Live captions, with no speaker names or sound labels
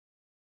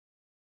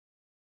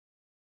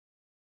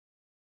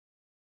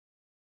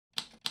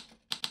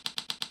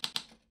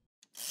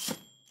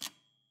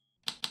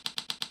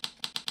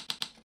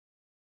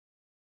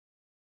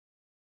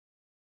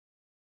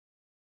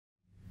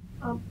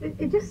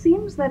It just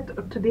seems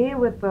that today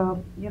with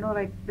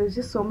like there's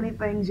just so many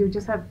things. You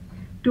just have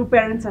two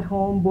parents at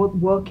home, both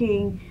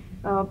working.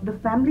 The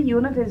family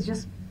unit is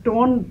just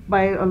torn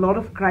by a lot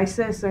of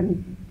crisis,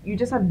 and you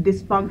just have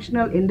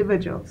dysfunctional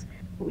individuals.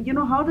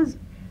 How does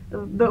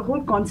the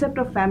whole concept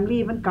of family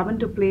even come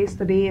into place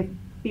today if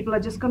people are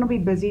just going to be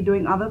busy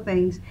doing other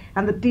things,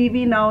 and the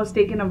TV now has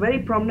taken a very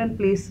prominent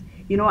place,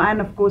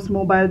 and of course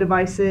mobile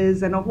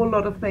devices and a whole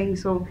lot of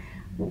things. So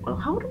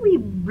how do we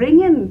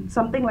bring in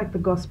something like the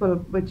gospel,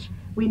 which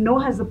we know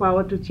has the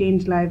power to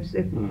change lives,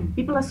 if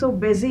people are so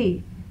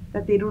busy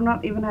that they do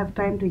not even have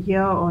time to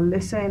hear or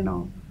listen?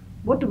 Or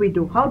what do we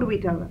do? How do we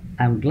tell them?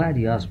 I'm glad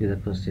you asked me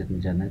that question,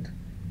 Janet.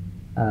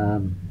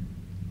 Um,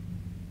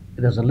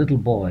 there's a little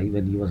boy,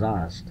 when he was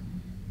asked,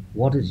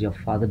 "What is your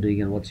father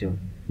doing and what's your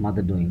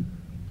mother doing?"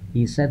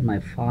 He said, "My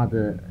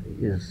father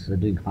is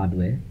doing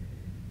hardware,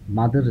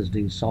 mother is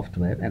doing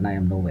software, and I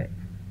am nowhere."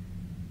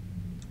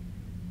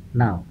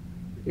 Now,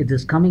 it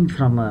is coming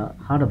from a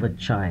heart of a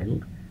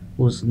child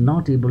who's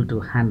not able to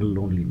handle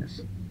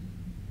loneliness.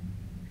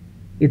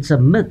 It's a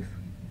myth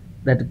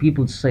that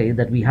people say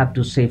that we have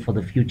to save for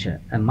the future.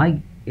 And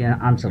my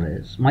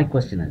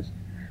question is,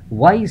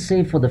 why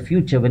save for the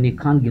future when you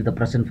can't give the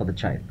present for the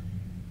child?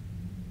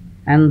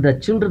 And the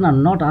children are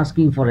not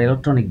asking for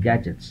electronic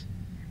gadgets.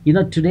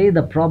 Today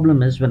the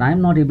problem is when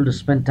I'm not able to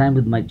spend time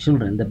with my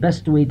children, the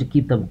best way to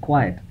keep them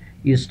quiet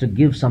is to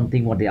give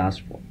something what they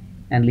ask for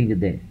and leave it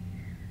there.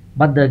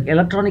 But the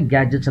electronic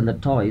gadgets and the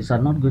toys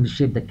are not going to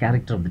shape the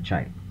character of the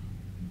child.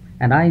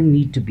 And I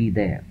need to be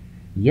there.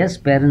 Yes,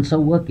 parents are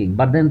working,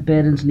 but then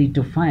parents need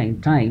to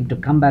find time to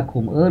come back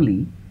home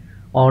early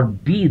or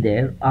be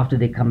there after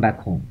they come back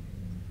home.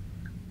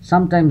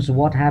 Sometimes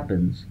what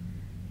happens,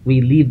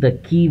 we leave the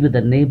key with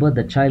the neighbor,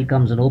 the child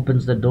comes and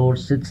opens the door,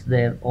 sits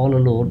there all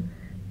alone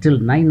till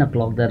 9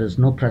 o'clock, there is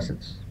no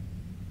presence.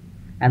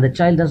 And the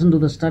child doesn't do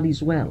the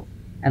studies well.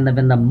 And then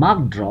when the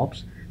mark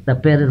drops, the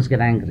parents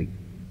get angry.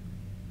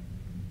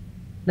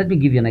 Let me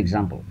give you an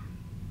example.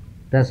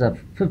 There's a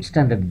fifth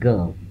standard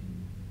girl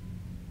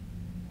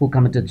who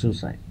committed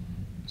suicide.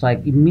 So I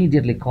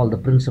immediately called the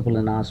principal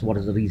and asked what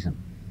is the reason.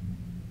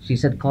 She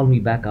said, "Call me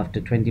back after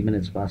 20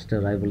 minutes,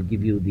 Pastor. I will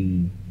give you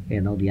the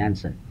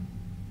answer."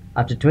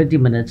 After 20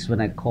 minutes,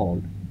 when I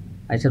called,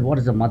 I said, "What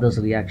is the mother's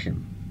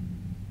reaction?"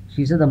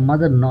 She said, "The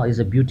mother now is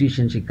a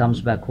beautician. She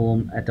comes back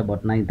home at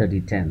about 9:30,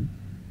 10.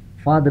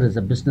 Father is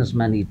a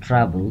businessman. He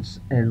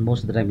travels, and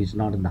most of the time he's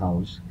not in the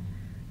house.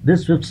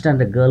 This fifth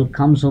standard girl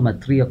comes home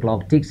at 3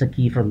 o'clock, takes a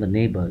key from the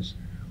neighbors,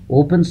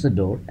 opens the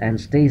door, and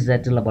stays there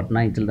till about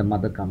 9 till the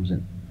mother comes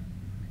in."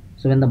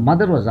 So when the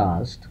mother was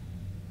asked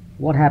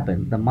what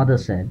happened, the mother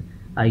said,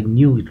 "I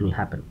knew it will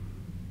happen."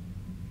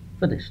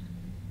 Finished.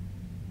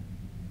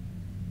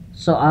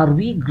 So are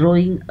we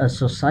growing a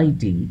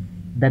society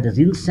that is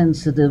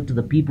insensitive to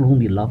the people whom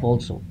we love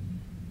also?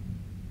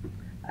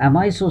 Am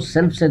I so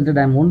self-centered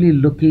I'm only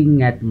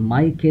looking at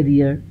my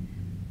career,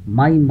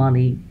 my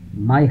money,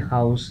 my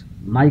house,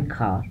 my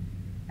car,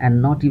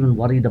 and not even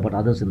worried about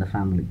others in the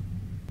family?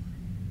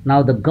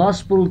 Now, the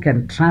gospel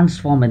can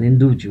transform an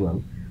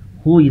individual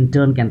who in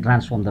turn can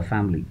transform the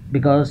family.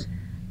 Because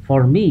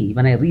for me,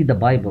 when I read the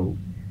Bible,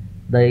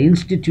 the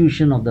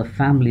institution of the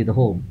family, the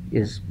home,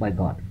 is by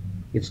God.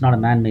 It's not a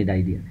man made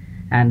idea.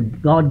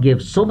 And God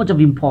gave so much of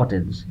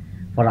importance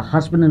for a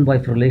husband and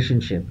wife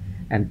relationship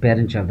and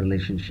parent child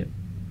relationship.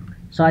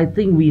 So I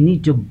think we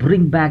need to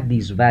bring back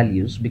these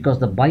values because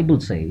the Bible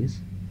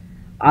says,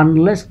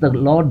 unless the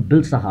Lord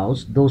builds the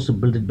house, those who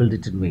build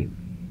it in vain.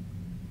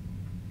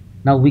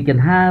 Now we can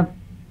have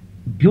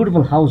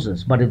beautiful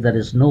houses, but if there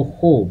is no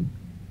home,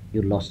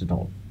 you lost it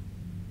all.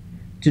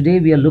 Today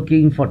we are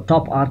looking for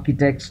top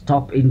architects,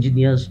 top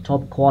engineers,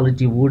 top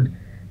quality wood,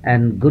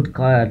 and good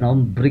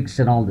bricks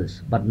and all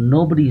this. But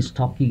nobody is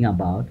talking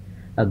about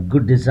a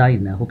good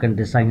designer who can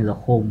design the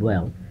home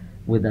well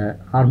with a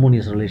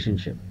harmonious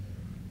relationship.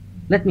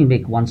 Let me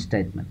make one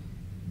statement.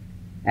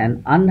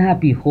 An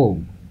unhappy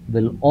home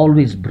will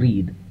always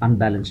breed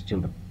unbalanced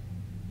children.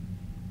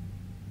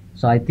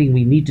 So I think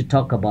we need to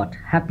talk about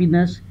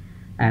happiness,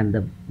 and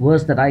the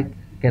verse that I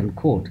can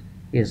quote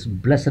is,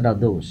 "Blessed are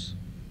those."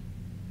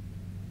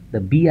 The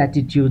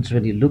Beatitudes,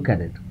 when you look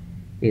at it,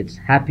 its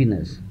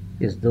happiness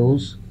is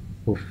those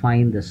who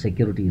find the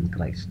security in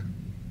Christ.